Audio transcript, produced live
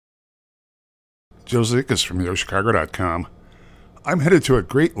Joe Zikas from YoChicago.com. I'm headed to a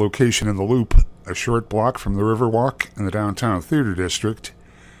great location in the Loop, a short block from the Riverwalk in the downtown theater district,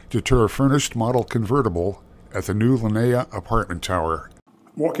 to tour a furnished model convertible at the new LINEA apartment tower.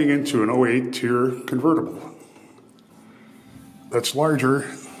 I'm walking into an '08 tier convertible that's larger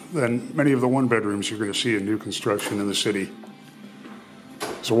than many of the one-bedrooms you're going to see in new construction in the city.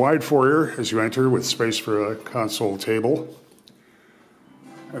 It's a wide foyer as you enter with space for a console table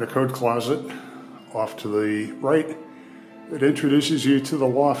and a coat closet off to the right. It introduces you to the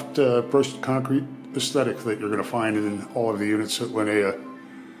loft brushed concrete aesthetic that you're going to find in all of the units at LINEA.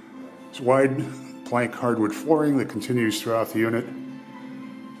 It's wide plank hardwood flooring that continues throughout the unit.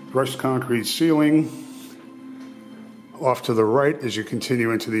 Brushed concrete ceiling off to the right as you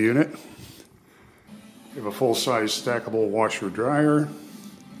continue into the unit. You have a full-size stackable washer dryer.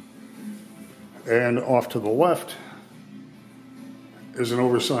 And off to the left is an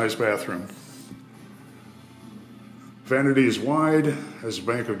oversized bathroom. Vanity is wide, has a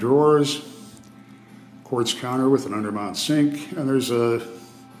bank of drawers, quartz counter with an undermount sink, and there's a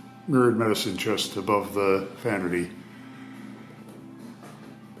mirrored medicine chest above the vanity.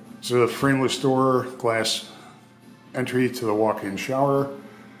 It's a frameless door, glass entry to the walk-in shower,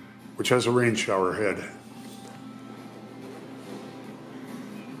 which has a rain shower head.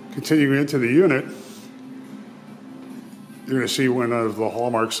 Continuing into the unit, you're going to see one of the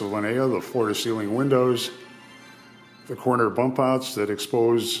hallmarks of LINEA, the floor-to-ceiling windows, the corner bump outs that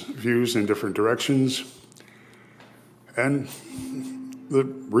expose views in different directions, and the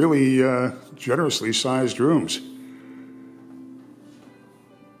really generously sized rooms.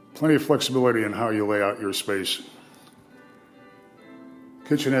 Plenty of flexibility in how you lay out your space.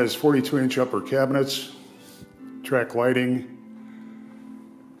 Kitchen has 42-inch upper cabinets, track lighting,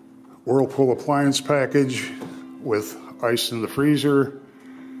 Whirlpool appliance package with ice in the freezer,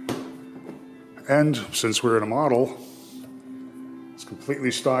 and since we're in a model, it's completely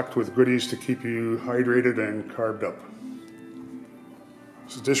stocked with goodies to keep you hydrated and carbed up.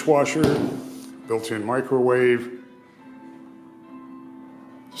 It's a dishwasher, built-in microwave.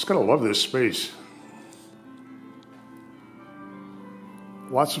 Just gotta love this space.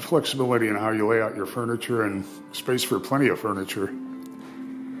 Lots of flexibility in how you lay out your furniture and space for plenty of furniture.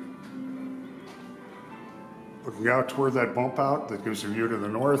 Looking out toward that bump out that gives a view to the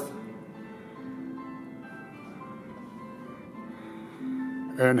north.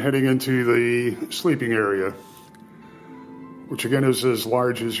 And heading into the sleeping area, which again is as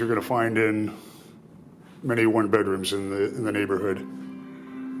large as you're going to find in many one-bedrooms in the neighborhood.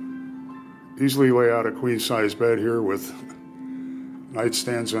 Easily lay out a queen-size bed here with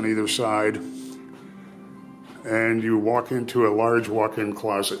nightstands on either side, and you walk into a large walk-in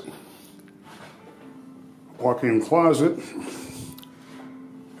closet. Walk-in closet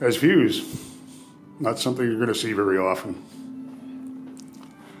has views, not something you're going to see very often.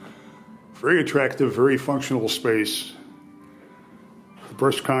 Very attractive, very functional space. The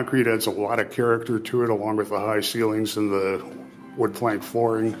brushed concrete adds a lot of character to it, along with the high ceilings and the wood plank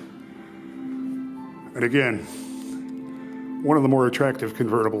flooring. And again, one of the more attractive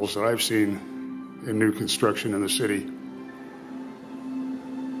convertibles that I've seen in new construction in the city.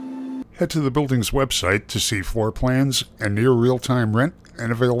 Head to the building's website to see floor plans and near real-time rent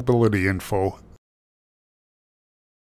and availability info.